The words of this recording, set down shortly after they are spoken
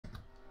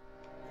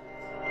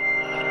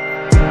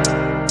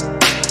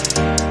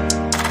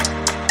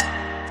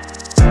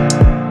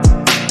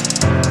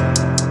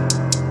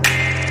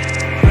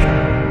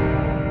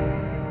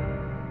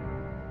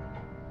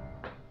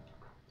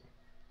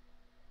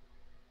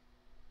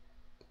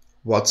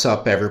What's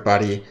up,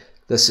 everybody?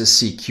 This is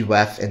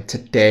CQF, and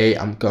today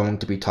I'm going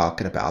to be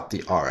talking about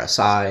the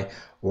RSI,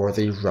 or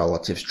the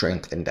Relative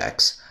Strength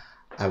Index.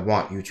 I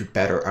want you to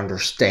better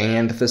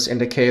understand this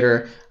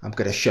indicator. I'm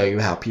going to show you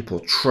how people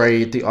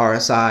trade the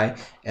RSI,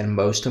 and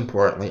most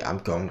importantly, I'm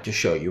going to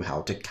show you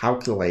how to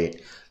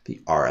calculate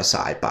the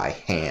RSI by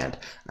hand.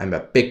 I'm a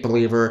big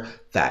believer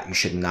that you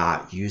should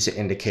not use an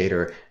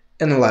indicator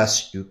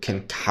unless you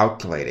can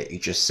calculate it. You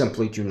just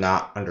simply do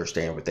not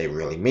understand what they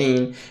really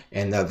mean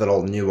and the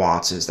little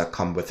nuances that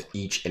come with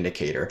each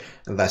indicator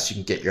unless you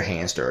can get your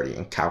hands dirty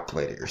and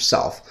calculate it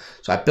yourself.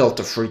 So I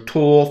built a free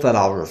tool that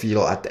I'll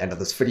reveal at the end of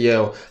this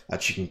video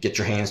that you can get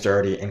your hands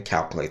dirty and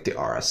calculate the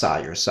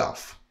RSI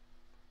yourself.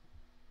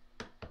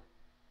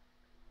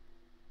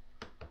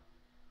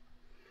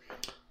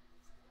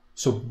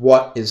 So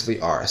what is the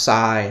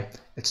RSI?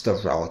 It's the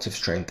Relative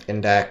Strength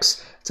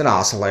Index. It's an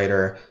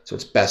oscillator, so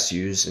it's best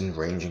used in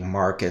ranging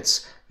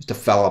markets. It was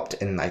developed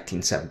in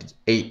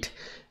 1978.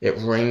 It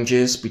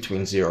ranges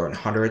between 0 and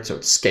 100, so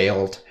it's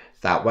scaled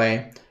that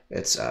way.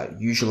 It's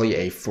usually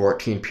a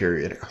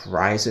 14-period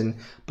horizon,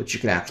 but you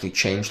can actually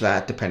change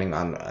that depending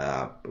on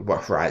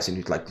what horizon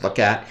you'd like to look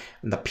at.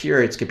 And the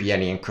periods could be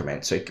any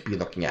increment, so you could be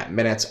looking at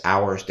minutes,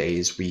 hours,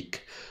 days,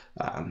 week,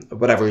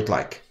 whatever you'd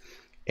like.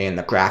 And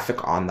the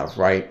graphic on the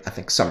right, I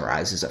think,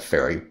 summarizes it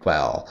very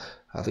well.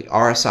 The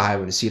RSI,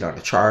 when you see it on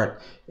the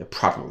chart, it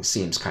probably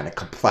seems kind of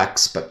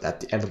complex, but at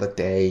the end of the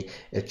day,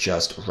 it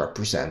just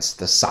represents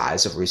the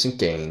size of recent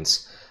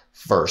gains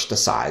versus the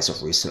size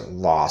of recent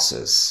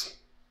losses.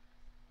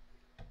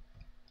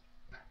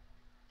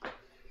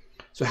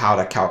 So how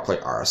to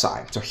calculate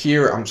RSI. So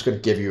here, I'm just going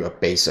to give you a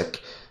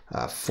basic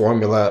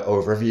formula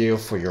overview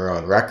for your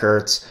own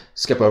records.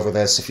 Skip over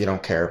this if you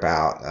don't care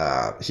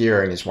about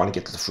here and you just want to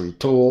get to the free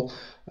tool.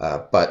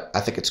 But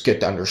I think it's good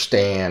to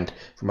understand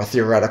from a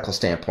theoretical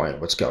standpoint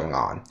what's going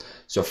on.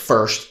 So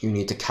first, you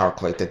need to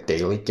calculate the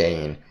daily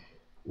gain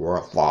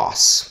or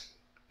loss.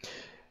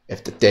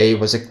 If the day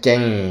was a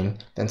gain,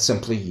 then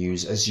simply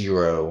use a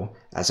 0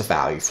 as a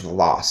value for the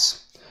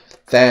loss.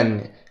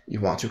 Then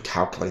you want to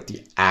calculate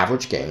the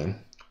average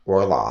gain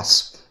or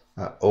loss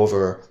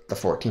over the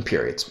 14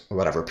 periods, or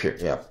whatever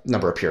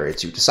number of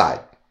periods you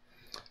decide.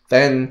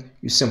 Then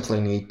you simply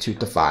need to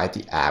divide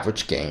the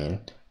average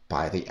gain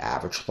by the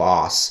average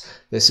loss.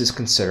 This is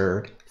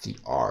considered the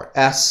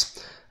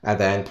RS. And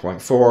then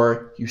point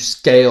 4, you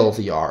scale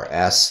the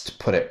RS to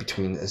put it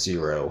between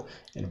 0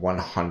 and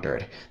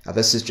 100. Now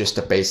this is just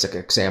a basic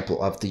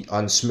example of the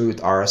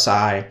unsmooth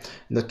RSI.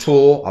 In the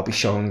tool, I'll be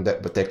showing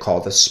that what they call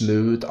the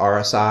smooth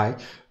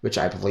RSI, which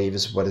I believe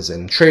is what is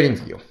in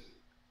TradingView.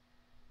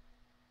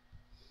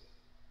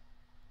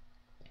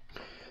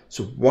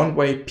 So one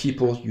way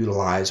people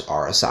utilize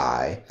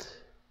RSI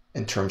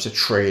in terms of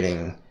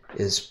trading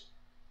is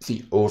the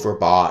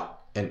overbought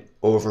and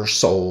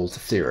oversold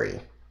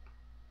theory.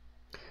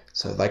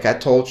 So like I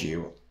told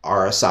you,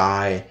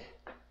 RSI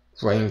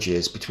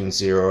ranges between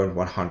 0 and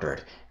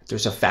 100. If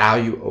there's a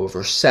value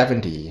over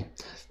 70,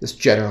 this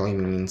generally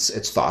means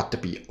it's thought to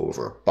be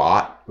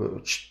overbought,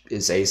 which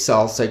is a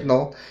sell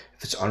signal.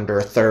 If it's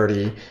under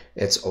 30,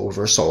 it's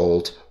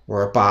oversold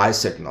or a buy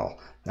signal.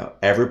 Now,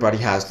 everybody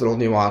has little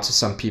nuances.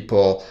 Some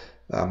people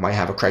might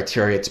have a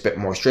criteria it's a bit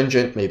more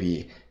stringent,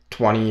 maybe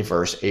 20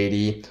 versus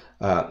 80,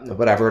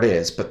 whatever it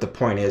is. But the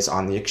point is,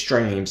 on the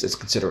extremes, it's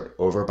considered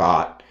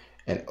overbought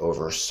and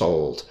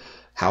oversold.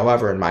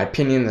 However, in my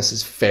opinion, this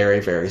is very,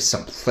 very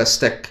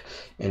simplistic,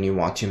 and you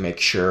want to make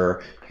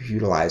sure you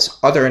utilize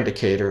other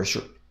indicators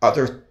or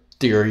other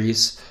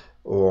theories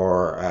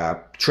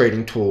or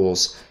trading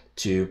tools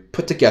to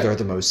put together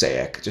the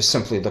mosaic. Just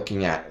simply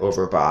looking at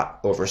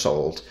overbought,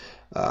 oversold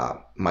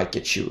might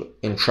get you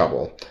in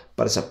trouble,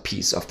 but it's a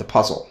piece of the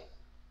puzzle.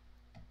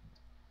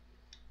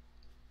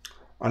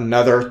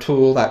 Another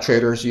tool that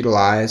traders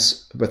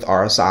utilize with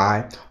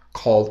RSI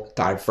called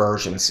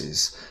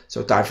divergences.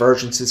 So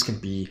divergences can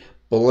be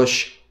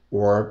bullish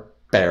or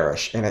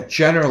bearish, and it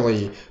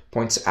generally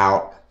points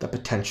out the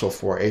potential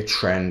for a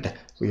trend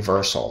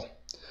reversal.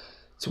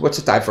 So what's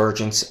a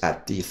divergence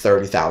at the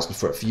 30,000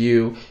 foot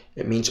view?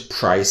 It means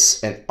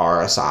price and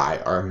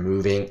RSI are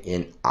moving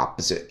in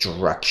opposite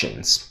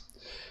directions.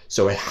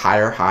 So a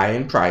higher high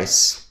in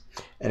price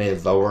and a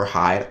lower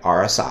high in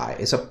RSI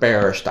is a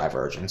bearish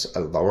divergence. A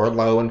lower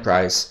low in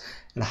price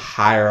and a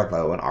higher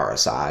low in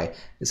RSI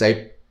is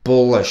a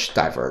bullish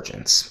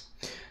divergence.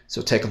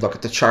 So take a look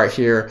at the chart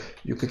here.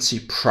 You can see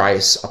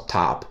price up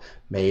top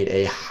made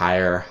a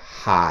higher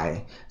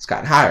high. It's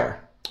gotten higher,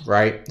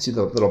 right? See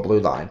the little blue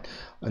line.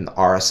 And the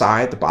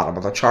RSI at the bottom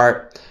of the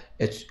chart,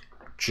 it's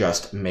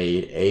just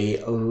made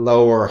a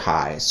lower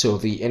high. So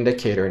the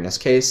indicator in this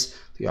case,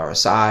 the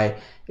RSI,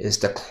 is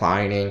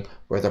declining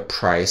where the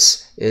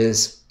price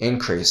is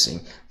increasing.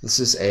 This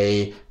is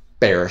a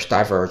bearish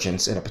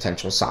divergence and a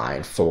potential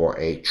sign for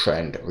a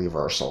trend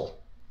reversal.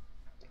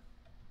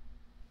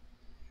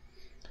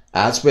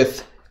 As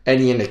with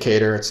any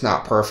indicator, it's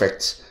not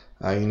perfect.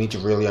 You need to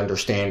really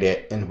understand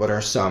it. And what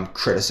are some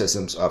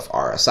criticisms of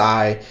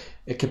RSI?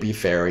 it could be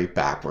very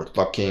backward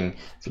looking.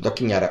 If you're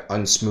looking at an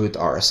unsmoothed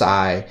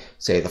RSI,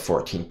 say the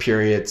 14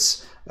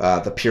 periods,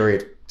 the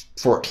period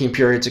 14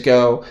 periods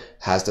ago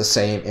has the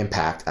same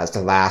impact as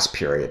the last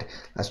period.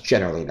 That's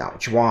generally not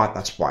what you want.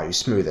 That's why you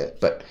smooth it.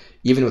 But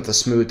even with the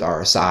smooth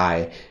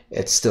RSI,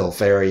 it's still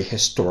very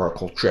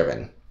historical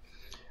driven.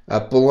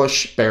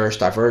 Bullish, bearish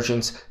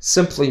divergence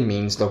simply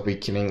means the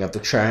weakening of the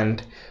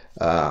trend,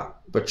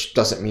 which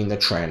doesn't mean the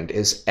trend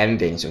is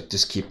ending. So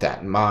just keep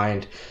that in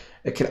mind.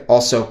 It can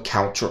also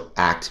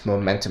counteract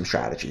momentum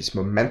strategies.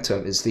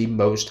 Momentum is the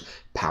most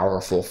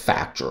powerful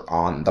factor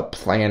on the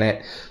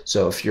planet.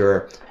 So if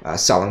you're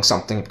selling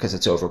something because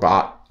it's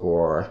overbought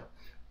or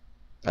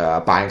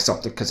buying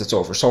something because it's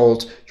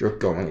oversold, you're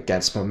going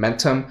against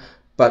momentum.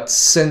 But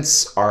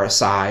since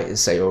RSI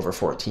is, say, over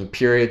 14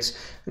 periods,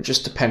 and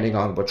just depending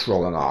on what's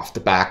rolling off, the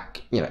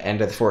back,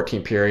 end of the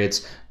 14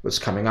 periods, what's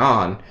coming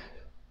on,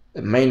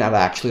 it may not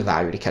actually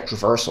allow you to catch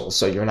reversals.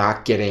 So you're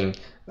not getting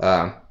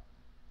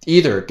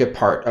either a good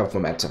part of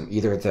momentum,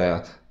 either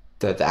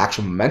the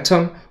actual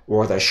momentum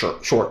or the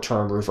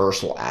short-term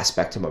reversal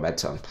aspect of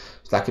momentum.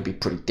 So that could be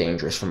pretty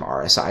dangerous from an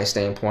RSI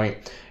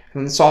standpoint.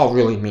 And this all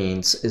really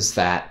means is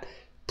that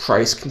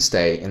price can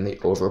stay in the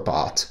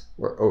overbought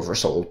or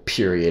oversold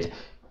period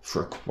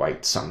for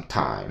quite some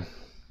time.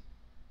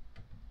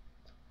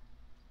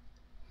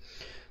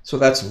 So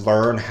let's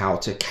learn how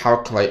to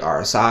calculate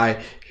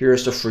RSI.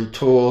 Here's the free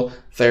tool.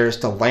 There's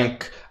the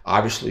link.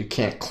 Obviously, you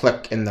can't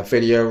click in the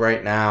video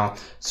right now,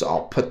 so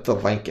I'll put the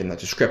link in the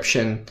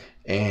description,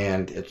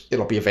 and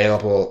it'll be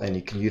available, and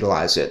you can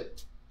utilize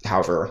it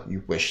however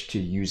you wish to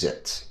use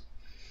it.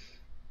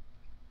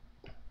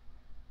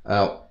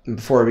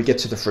 Before we get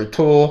to the free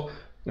tool,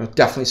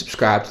 definitely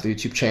subscribe to the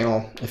YouTube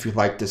channel if you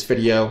like this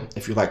video.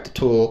 If you like the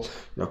tool,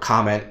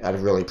 comment. I'd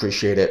really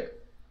appreciate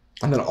it.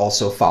 And then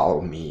also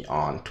follow me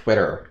on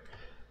Twitter.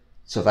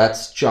 So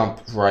let's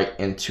jump right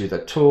into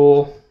the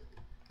tool.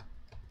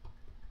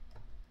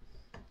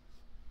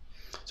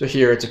 So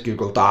here it's a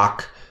Google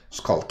Doc. It's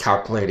called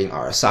Calculating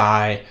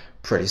RSI.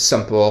 Pretty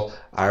simple.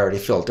 I already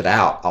filled it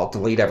out. I'll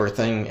delete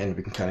everything and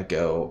we can kind of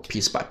go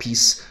piece by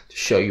piece to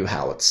show you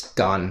how it's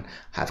done.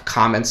 I have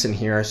comments in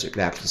here so you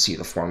can actually see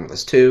the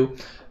formulas too.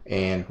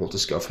 And we'll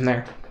just go from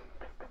there.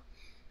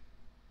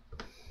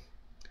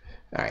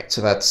 All right,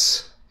 so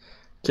let's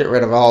get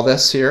rid of all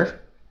this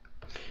here.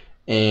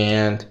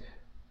 And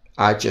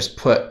I just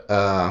put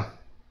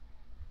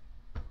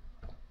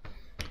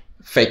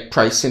fake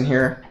price in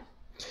here.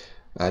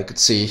 You can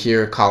see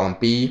here column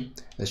B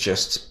is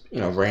just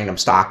random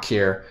stock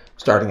here,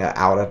 starting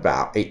out at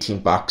about 18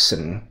 bucks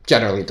and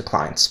generally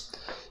declines.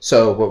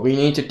 So what we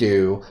need to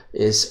do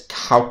is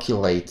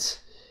calculate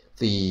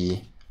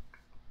the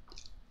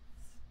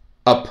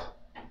up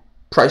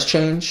price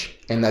change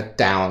and the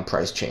down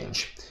price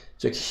change.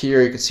 So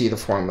here you can see the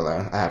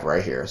formula I have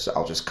right here. So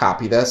I'll just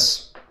copy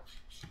this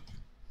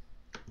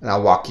and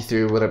I'll walk you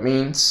through what it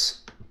means.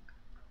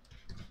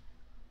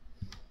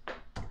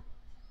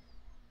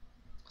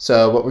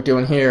 So what we're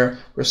doing here,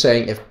 we're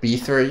saying if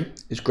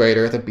B3 is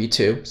greater than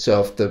B2,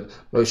 so if the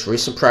most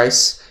recent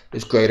price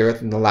is greater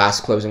than the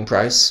last closing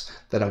price,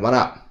 then it went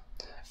up.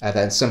 And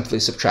then simply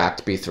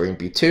subtract B3 and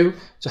B2,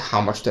 so how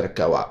much did it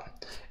go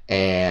up?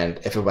 And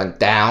if it went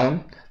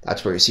down,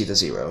 that's where you see the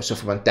 0. So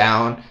if it went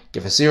down,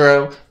 give a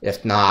 0.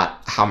 If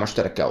not, how much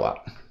did it go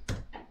up?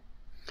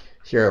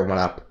 Here it went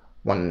up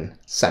 1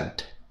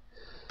 cent.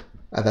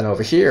 And then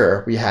over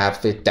here, we have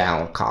the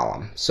down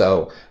column.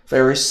 So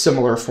very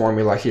similar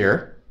formula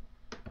here,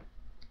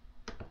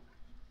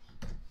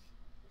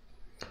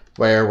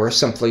 where we're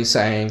simply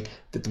saying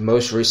that the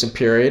most recent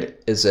period,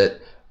 is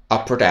it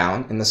up or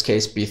down? In this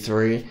case,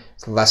 B3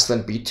 is less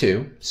than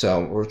B2.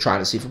 So we're trying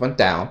to see if it went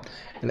down.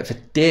 And if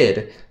it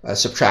did,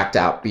 subtract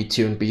out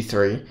B2 and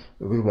B3.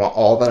 We want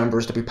all the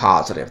numbers to be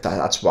positive.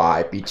 That's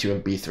why B2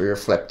 and B3 are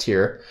flipped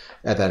here.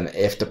 And then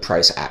if the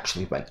price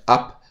actually went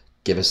up,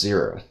 give a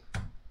 0.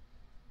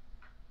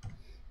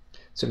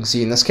 So you can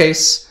see in this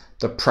case,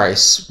 the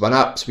price went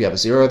up, so we have a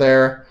 0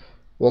 there.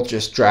 We'll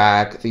just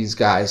drag these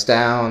guys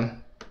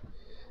down.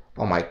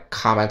 All my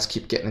comments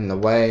keep getting in the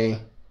way.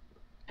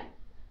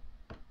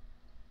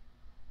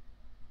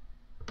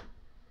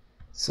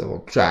 So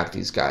we'll drag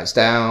these guys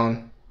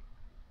down.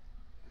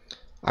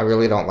 I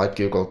really don't like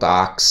Google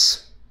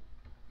Docs,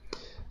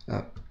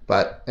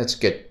 but it's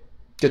good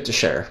to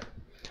share.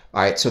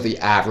 All right, so the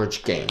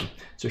average gain.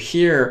 So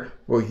here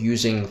we're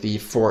using the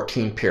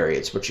 14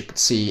 periods, which you can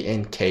see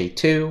in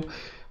K2.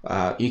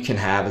 You can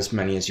have as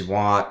many as you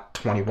want,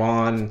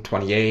 21,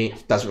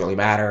 28, doesn't really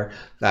matter.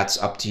 That's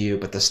up to you,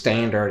 but the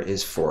standard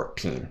is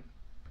 14.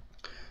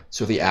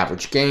 So the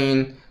average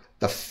gain,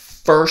 the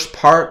first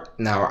part,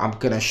 now I'm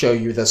going to show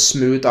you the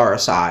smooth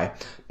RSI,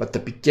 but the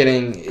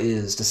beginning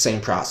is the same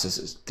process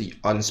as the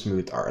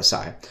unsmooth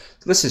RSI.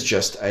 So this is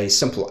just a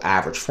simple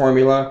average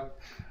formula.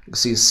 You can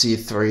see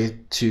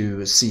C3 to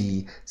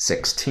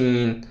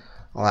C16.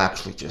 I'll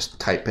actually just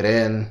type it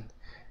in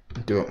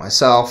and do it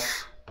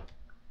myself.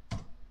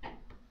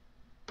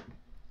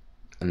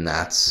 And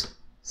that's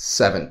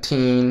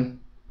 17.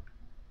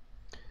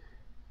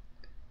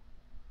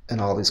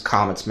 And all these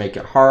comments make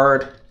it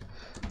hard.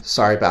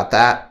 Sorry about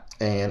that.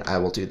 And I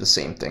will do the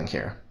same thing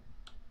here.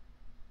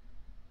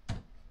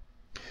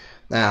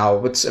 Now,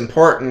 what's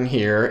important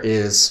here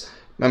is,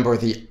 remember,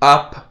 the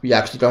up, we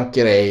actually don't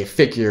get a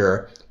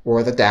figure,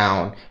 or the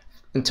down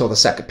until the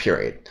second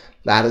period.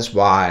 That is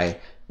why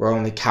we're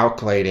only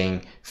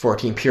calculating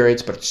 14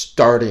 periods, but it's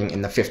starting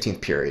in the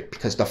 15th period,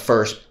 because the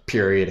first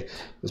period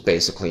was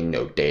basically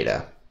no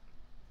data.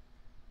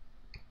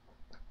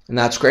 And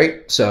that's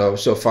great. So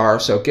far,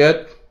 so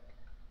good.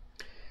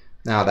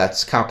 Now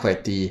let's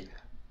calculate the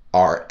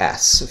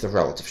RS, the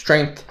relative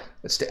strength.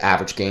 It's the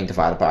average gain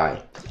divided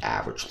by the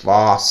average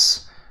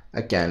loss.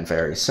 Again,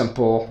 very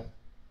simple.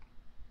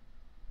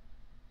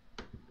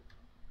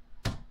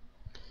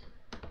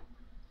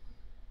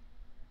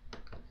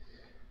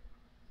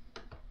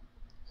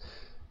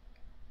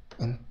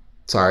 And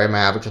sorry, my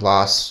average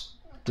loss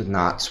did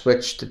not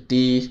switch to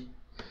D,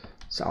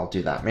 so I'll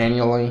do that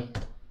manually.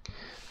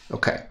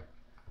 Okay.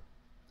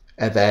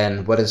 And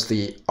then what is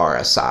the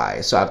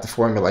RSI? So I have the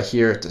formula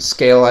here to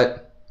scale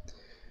it.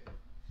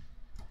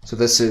 So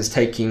this is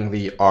taking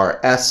the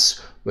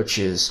RS, which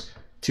is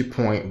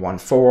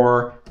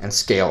 2.14, and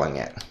scaling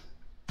it.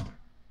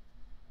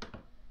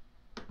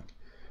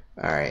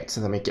 All right,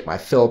 so let me get my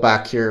fill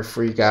back here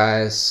for you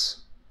guys.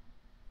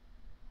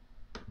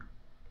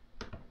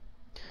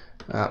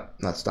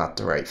 That's not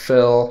the right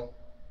fill.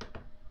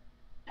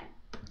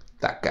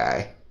 That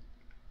guy.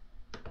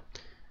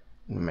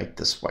 I'm gonna make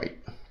this white.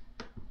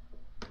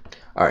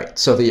 All right,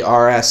 so the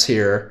RS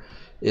here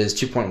is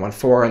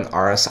 2.14 and the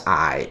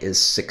RSI is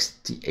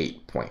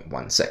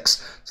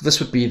 68.16. So this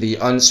would be the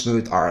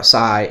unsmooth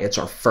RSI. It's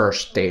our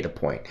first data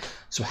point.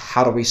 So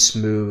how do we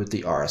smooth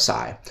the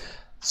RSI?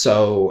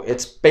 So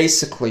it's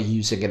basically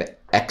using an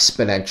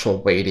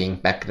exponential weighting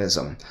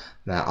mechanism.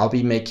 Now, I'll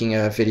be making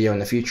a video in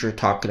the future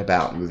talking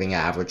about moving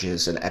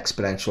averages and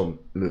exponential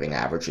moving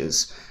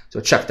averages.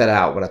 So check that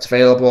out when it's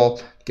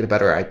available, get a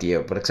better idea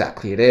of what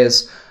exactly it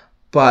is.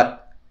 But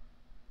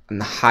on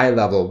the high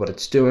level, what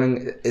it's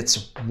doing,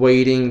 it's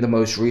weighting the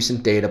most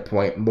recent data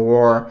point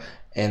more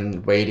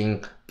and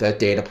weighting the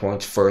data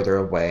points further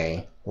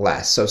away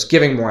less. So it's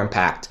giving more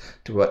impact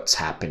to what's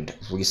happened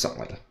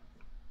recently.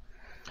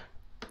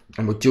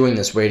 And we're doing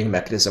this weighting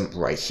mechanism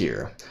right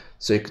here.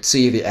 So you can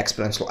see the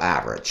exponential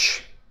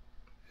average.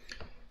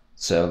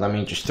 So let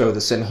me just throw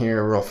this in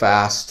here real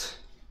fast.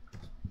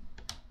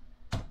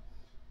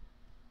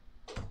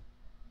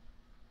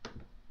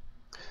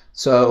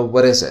 So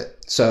what is it?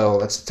 So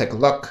let's take a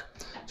look.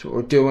 So what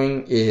we're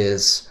doing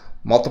is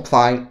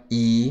multiplying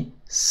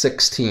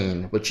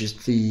E16, which is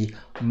the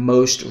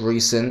most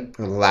recent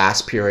or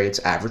last period's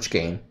average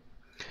gain,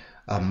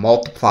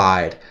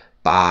 multiplied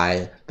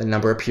by the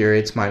number of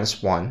periods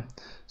minus 1.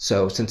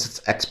 So since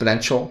it's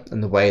exponential,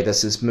 and the way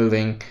this is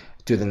moving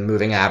to the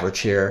moving average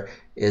here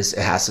is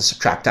it has to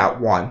subtract out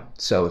 1.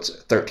 So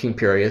it's 13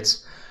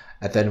 periods.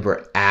 And then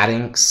we're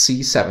adding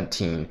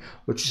C17,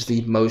 which is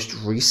the most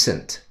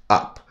recent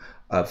up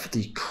of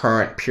the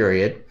current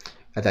period,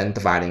 and then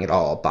dividing it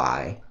all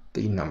by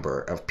the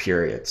number of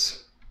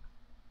periods.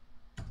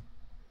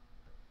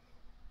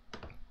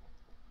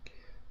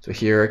 So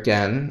here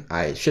again,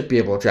 I should be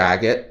able to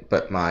drag it,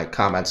 but my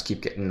comments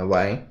keep getting in the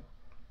way.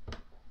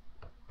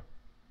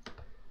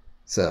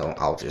 So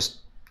I'll just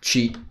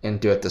cheat and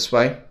do it this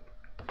way,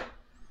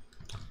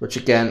 which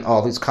again,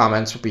 all these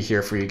comments will be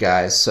here for you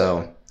guys,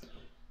 so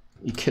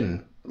you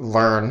can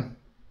learn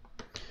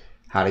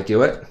how to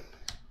do it.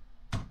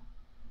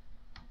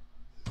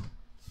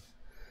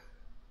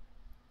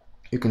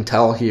 You can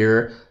tell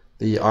here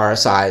the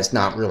RSI is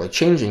not really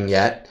changing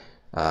yet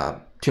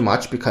too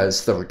much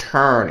because the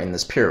return in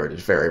this period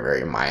is very,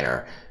 very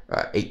minor,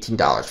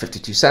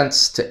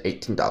 $18.52 to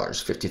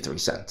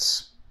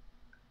 $18.53.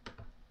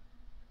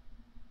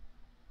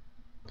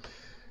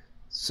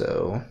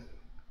 So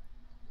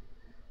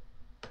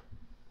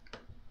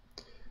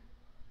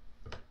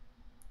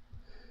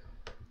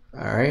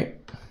all right.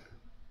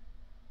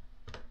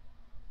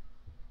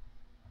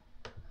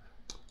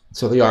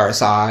 So the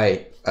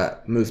RSI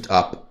moved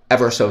up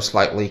ever so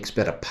slightly. It's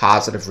been a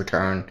positive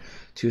return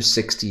to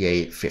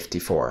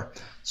 68.54.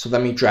 So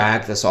let me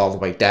drag this all the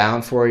way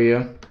down for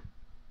you.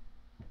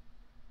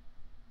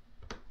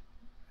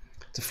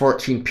 It's a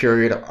 14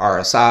 period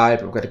RSI,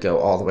 but we're going to go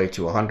all the way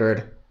to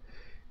 100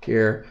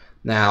 here.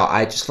 Now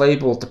I just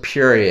labeled the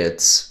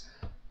periods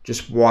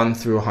just 1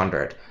 through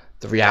 100.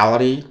 The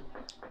reality,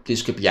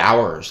 these could be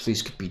hours,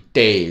 these could be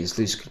days,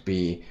 these could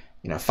be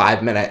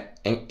 5-minute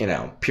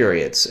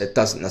periods. It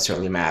doesn't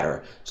necessarily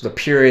matter. So the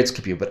periods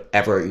could be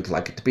whatever you'd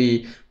like it to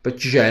be, but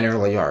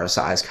generally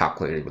RSI is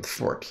calculated with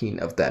 14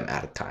 of them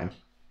at a time.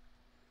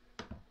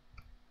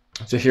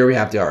 So here we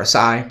have the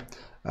RSI.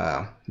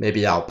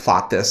 Maybe I'll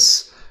plot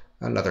this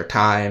another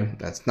time.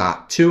 That's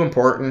not too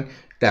important. You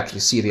can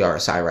actually see the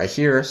RSI right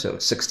here. So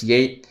it's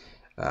 68.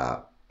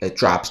 It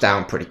drops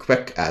down pretty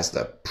quick as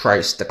the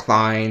price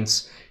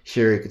declines.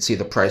 Here you can see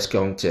the price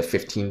going to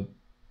 15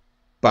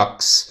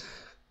 bucks,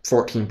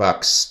 14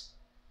 bucks,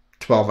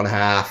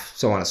 12.5,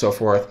 so on and so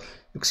forth.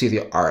 you can see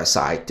the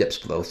RSI dips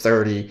below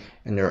 30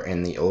 and you're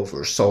in the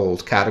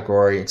oversold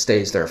category. It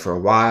stays there for a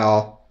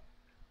while.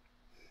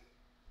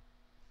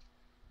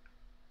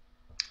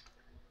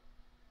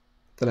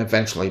 Then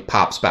eventually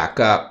pops back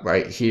up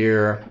right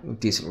here,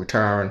 decent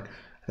return,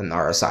 and the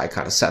RSI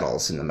kind of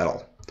settles in the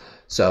middle.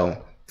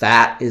 So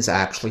that is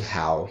actually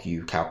how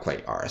you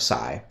calculate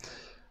RSI.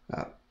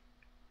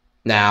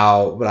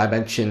 Now, when I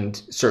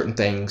mentioned certain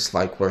things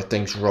like where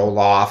things roll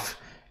off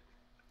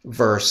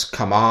versus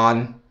come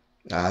on,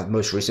 the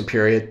most recent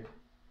period,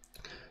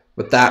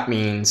 what that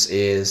means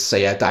is,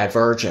 say, a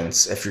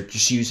divergence. If you're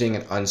just using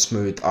an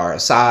unsmoothed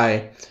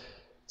RSI,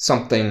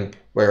 something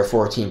where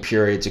 14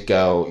 periods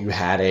ago you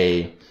had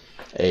a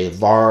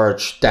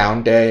large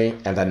down day,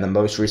 and then the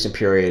most recent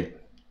period,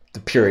 the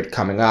period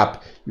coming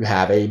up, you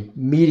have a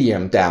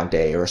medium down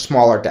day or a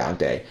smaller down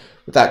day.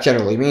 What that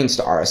generally means,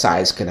 the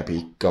RSI is going to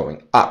be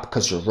going up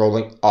because you're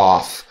rolling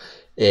off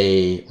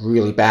a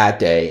really bad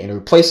day and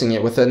replacing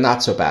it with a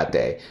not so bad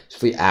day. So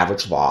the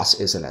average loss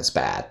isn't as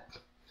bad.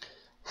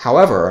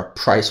 However,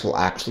 price will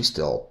actually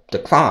still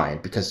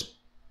decline because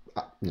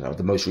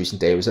the most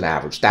recent day was an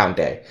average down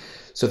day.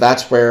 So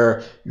that's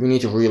where you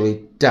need to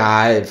really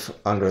dive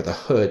under the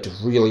hood to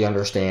really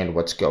understand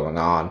what's going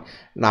on,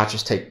 not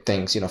just take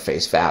things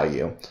face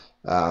value.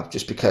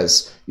 Just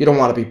because you don't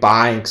want to be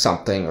buying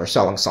something or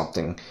selling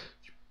something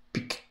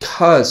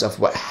because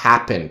of what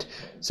happened,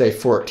 say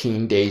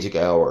 14 days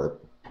ago or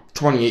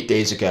 28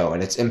 days ago,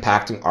 and it's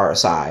impacting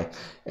RSI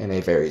in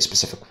a very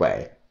specific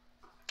way.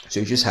 So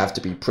you just have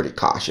to be pretty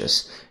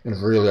cautious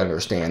and really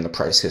understand the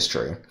price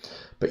history.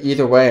 But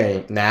either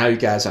way, now you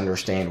guys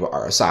understand what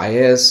RSI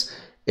is.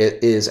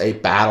 It is a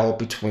battle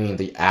between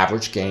the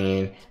average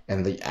gain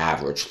and the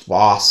average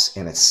loss,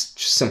 and it's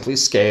simply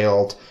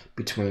scaled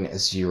between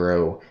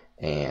 0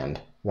 and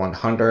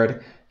 100.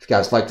 If you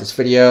guys like this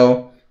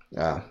video,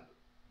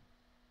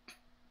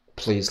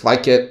 please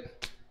like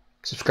it,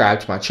 subscribe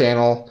to my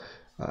channel.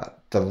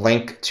 The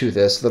link to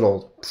this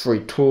little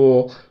free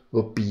tool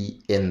will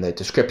be in the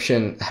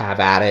description. Have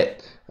at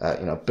it.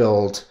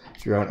 Build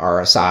your own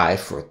RSI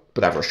for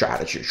whatever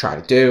strategy you're trying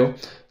to do.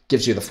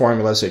 Gives you the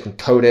formula so you can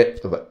code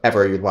it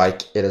whatever you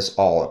like. It is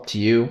all up to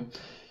you.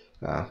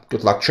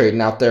 Good luck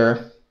trading out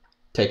there.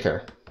 Take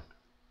care.